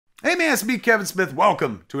Hey man, it's me, Kevin Smith.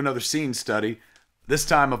 Welcome to another scene study, this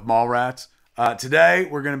time of Mallrats. Today,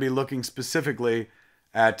 we're going to be looking specifically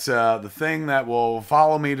at the thing that will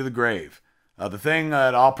follow me to the grave. The thing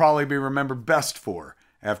that I'll probably be remembered best for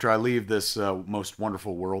after I leave this most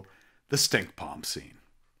wonderful world, the stink palm scene.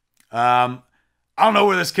 I don't know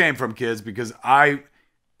where this came from, kids, because I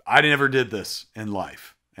never did this in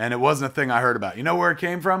life. And it wasn't a thing I heard about. You know where it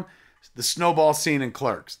came from? The snowball scene in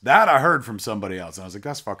Clerks. That I heard from somebody else. And I was like,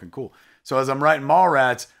 that's fucking cool. So as I'm writing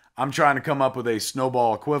Mallrats, I'm trying to come up with a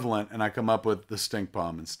snowball equivalent, and I come up with the stink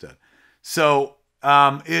palm instead. So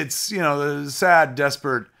it's, you know, the sad,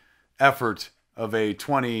 desperate effort of a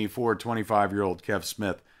 24, 25-year-old Kev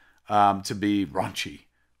Smith to be raunchy.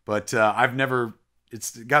 But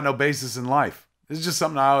it's got no basis in life. It's just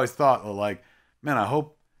something I always thought, like, man, I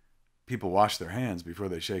hope people wash their hands before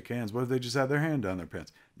they shake hands. What if they just have their hand down their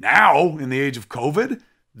pants? Now, in the age of COVID,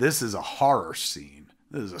 this is a horror scene.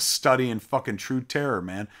 This is a study in fucking true terror,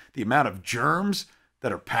 man. The amount of germs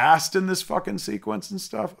that are passed in this fucking sequence and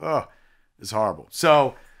stuff, is horrible.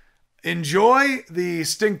 So, enjoy the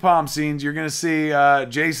stink palm scenes. You're going to see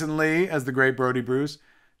Jason Lee as the great Brody Bruce,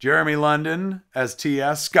 Jeremy London as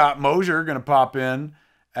T.S., Scott Mosier going to pop in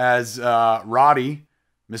as Roddy,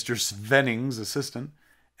 Mr. Svenning's assistant.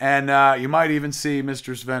 And you might even see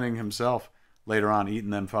Mr. Svenning himself later on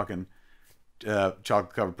eating them fucking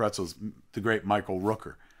chocolate-covered pretzels, the great Michael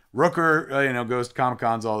Rooker. Rooker, goes to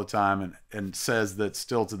Comic-Cons all the time and says that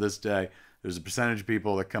still to this day, there's a percentage of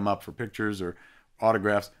people that come up for pictures or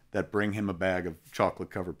autographs that bring him a bag of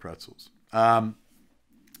chocolate-covered pretzels.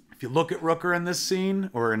 If you look at Rooker in this scene,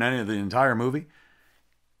 or in any of the entire movie,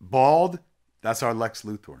 bald, that's our Lex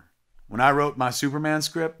Luthor. When I wrote my Superman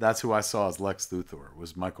script, that's who I saw as Lex Luthor,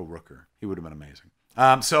 was Michael Rooker. He would have been amazing.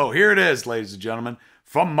 So here it is, ladies and gentlemen,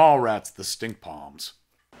 from Mallrats, the Stink Palms.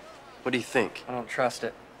 What do you think? I don't trust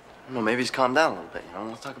it. Well, maybe he's calmed down a little bit,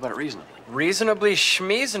 Let's talk about it reasonably. Reasonably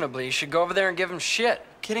schmeasonably, you should go over there and give him shit.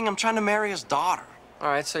 Kidding, I'm trying to marry his daughter. All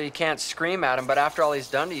right, so you can't scream at him, but after all he's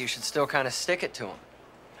done to you, you should still kind of stick it to him.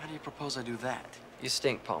 How do you propose I do that? You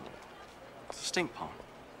stink palm him. What's a stink palm?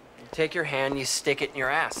 You take your hand, you stick it in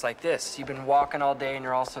your ass like this. You've been walking all day and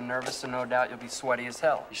you're also nervous, so no doubt you'll be sweaty as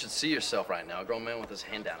hell. You should see yourself right now, a grown man with his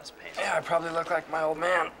hand down his pants. Yeah, I probably look like my old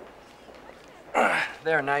man.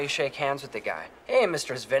 There, now you shake hands with the guy. Hey,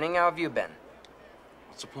 Mr. Svenning, how have you been?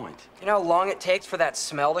 What's the point? You know how long it takes for that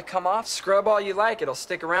smell to come off? Scrub all you like, it'll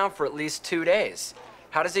stick around for at least 2 days.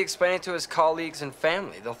 How does he explain it to his colleagues and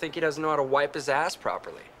family? They'll think he doesn't know how to wipe his ass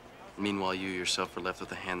properly. Meanwhile, you yourself are left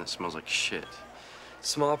with a hand that smells like shit.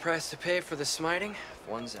 Small price to pay for the smiting of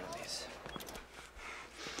one's enemies.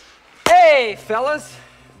 Hey, fellas!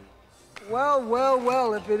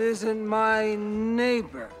 Well, if it isn't my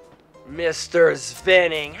neighbor. Mr.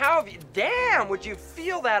 Svenning, how have you... Damn, would you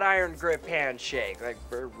feel that iron grip handshake? Like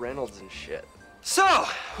Burt Reynolds and shit. So,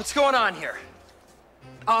 what's going on here?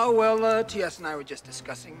 Oh, well, T.S. and I were just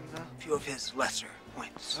discussing a few of his lesser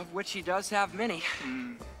points. Of which he does have many.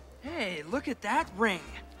 Hey, look at that ring.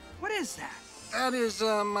 What is that? That is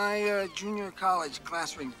my junior college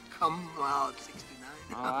class ring, cum laude 69.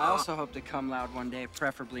 Oh, I also hope to come loud one day,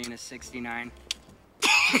 preferably in a 69.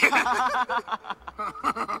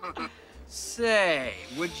 Say,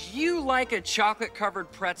 would you like a chocolate-covered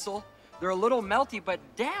pretzel? They're a little melty, but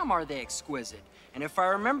damn are they exquisite. And if I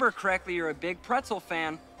remember correctly, you're a big pretzel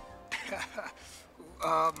fan.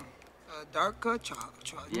 Dark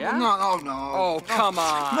chocolate. Yeah? No. Oh, come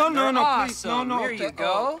on. No, They're awesome. Please. No. Here you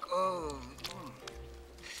go.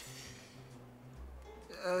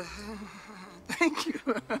 Thank you.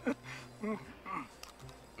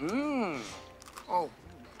 Oh.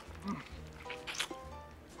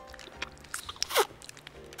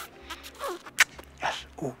 Yes.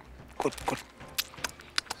 Oh, good.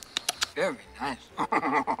 Very nice.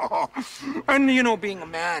 And, being a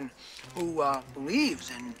man who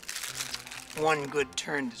believes in one good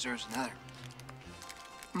turn deserves another.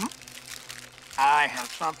 I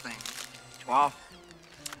have something to offer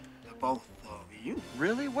to both of you.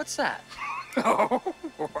 Really? What's that? Oh,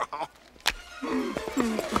 wow.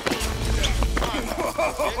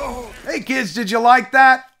 Hey kids, did you like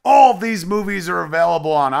that? All of these movies are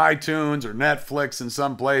available on iTunes or Netflix in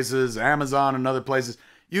some places, Amazon and other places.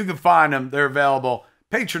 You can find them. They're available.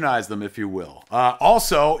 Patronize them, if you will.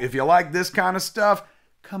 Also, if you like this kind of stuff,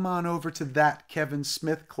 come on over to That Kevin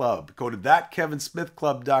Smith Club. Go to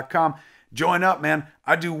thatkevinsmithclub.com. Join up, man.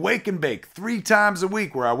 I do Wake and Bake 3 times a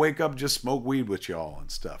week where I wake up, just smoke weed with y'all and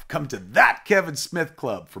stuff. Come to That Kevin Smith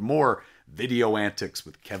Club for more video antics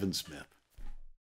with Kevin Smith.